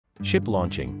Ship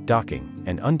launching, docking,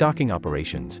 and undocking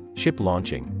operations. Ship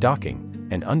launching, docking,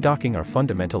 and undocking are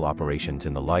fundamental operations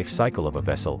in the life cycle of a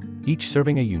vessel, each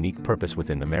serving a unique purpose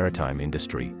within the maritime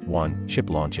industry. 1. Ship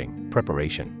launching.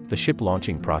 Preparation. The ship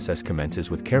launching process commences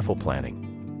with careful planning.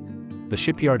 The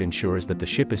shipyard ensures that the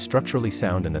ship is structurally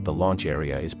sound and that the launch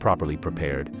area is properly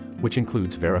prepared, which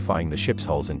includes verifying the ship's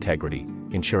hull's integrity,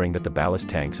 ensuring that the ballast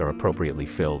tanks are appropriately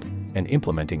filled, and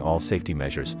implementing all safety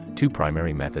measures. 2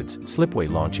 primary methods. Slipway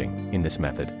launching. In this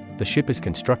method, the ship is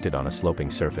constructed on a sloping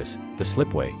surface, the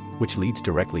slipway, which leads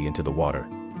directly into the water.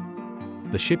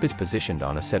 The ship is positioned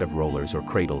on a set of rollers or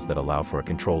cradles that allow for a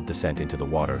controlled descent into the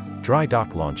water. Dry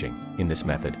dock launching. In this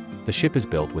method, the ship is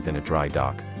built within a dry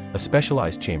dock, a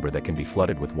specialized chamber that can be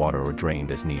flooded with water or drained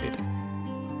as needed.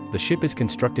 The ship is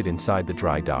constructed inside the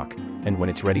dry dock, and when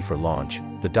it's ready for launch,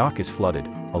 the dock is flooded,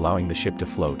 allowing the ship to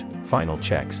float. Final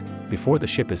checks. Before the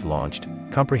ship is launched,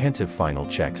 comprehensive final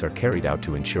checks are carried out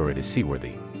to ensure it is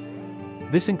seaworthy.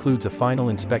 This includes a final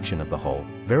inspection of the hull,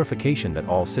 verification that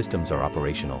all systems are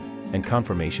operational, and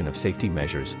confirmation of safety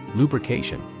measures.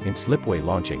 Lubrication. In slipway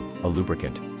launching, a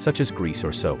lubricant, such as grease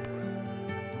or soap,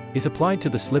 is applied to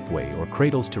the slipway or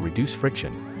cradles to reduce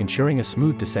friction, ensuring a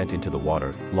smooth descent into the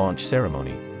water. Launch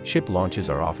ceremony. Ship launches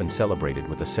are often celebrated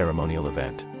with a ceremonial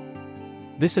event.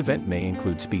 This event may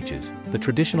include speeches, the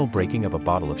traditional breaking of a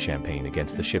bottle of champagne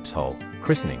against the ship's hull,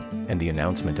 christening, and the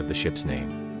announcement of the ship's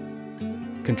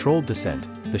name. Controlled descent.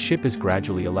 The ship is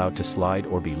gradually allowed to slide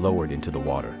or be lowered into the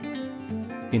water.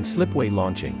 In slipway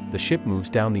launching, the ship moves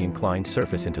down the inclined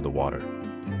surface into the water.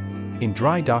 In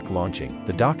dry dock launching,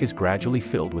 the dock is gradually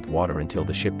filled with water until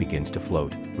the ship begins to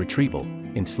float. Retrieval.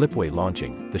 In slipway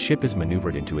launching, the ship is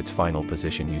maneuvered into its final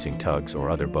position using tugs or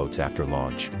other boats after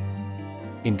launch.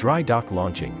 In dry dock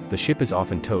launching, the ship is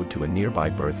often towed to a nearby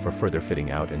berth for further fitting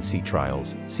out and sea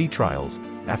trials. Sea trials.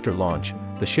 After launch,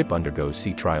 the ship undergoes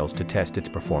sea trials to test its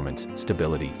performance,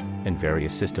 stability, and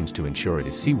various systems to ensure it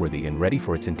is seaworthy and ready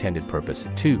for its intended purpose.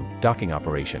 2. Docking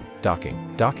operation.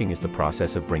 Docking. Docking is the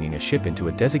process of bringing a ship into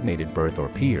a designated berth or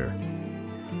pier,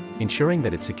 ensuring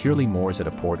that it securely moors at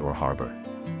a port or harbor.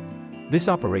 This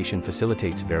operation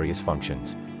facilitates various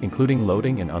functions, including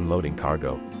loading and unloading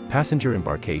cargo, passenger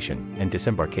embarkation and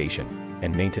disembarkation,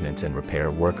 and maintenance and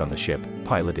repair work on the ship.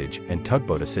 Pilotage and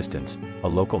tugboat assistance. A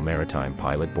local maritime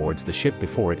pilot boards the ship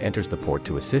before it enters the port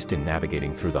to assist in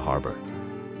navigating through the harbor.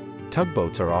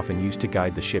 Tugboats are often used to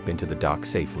guide the ship into the dock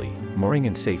safely. Mooring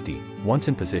and safety. Once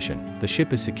in position, the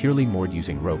ship is securely moored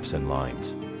using ropes and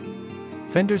lines.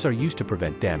 Fenders are used to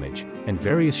prevent damage, and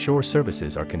various shore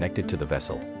services are connected to the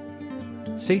vessel.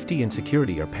 Safety and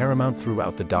security are paramount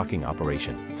throughout the docking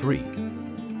operation. 3.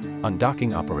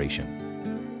 Undocking operation.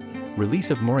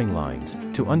 Release of mooring lines.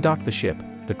 To undock the ship,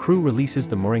 the crew releases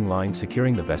the mooring lines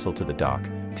securing the vessel to the dock,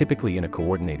 typically in a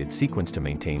coordinated sequence to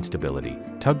maintain stability.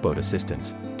 Tugboat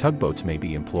assistance. Tugboats may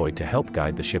be employed to help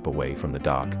guide the ship away from the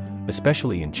dock,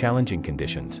 especially in challenging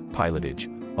conditions. Pilotage.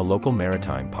 A local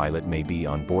maritime pilot may be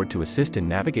on board to assist in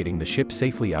navigating the ship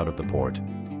safely out of the port.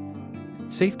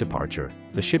 Safe departure.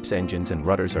 The ship's engines and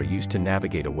rudders are used to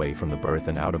navigate away from the berth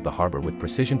and out of the harbor with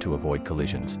precision to avoid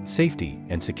collisions. Safety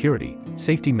and security.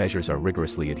 Safety measures are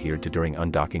rigorously adhered to during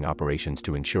undocking operations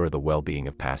to ensure the well-being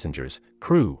of passengers,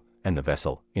 crew, and the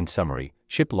vessel. In summary,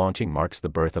 ship launching marks the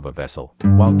birth of a vessel,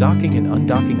 while docking and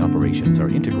undocking operations are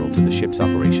integral to the ship's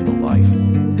operational life.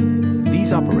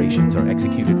 These operations are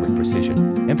executed with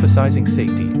precision, emphasizing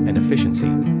safety and efficiency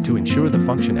to ensure the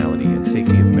functionality and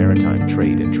safety of maritime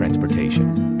trade and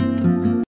transportation.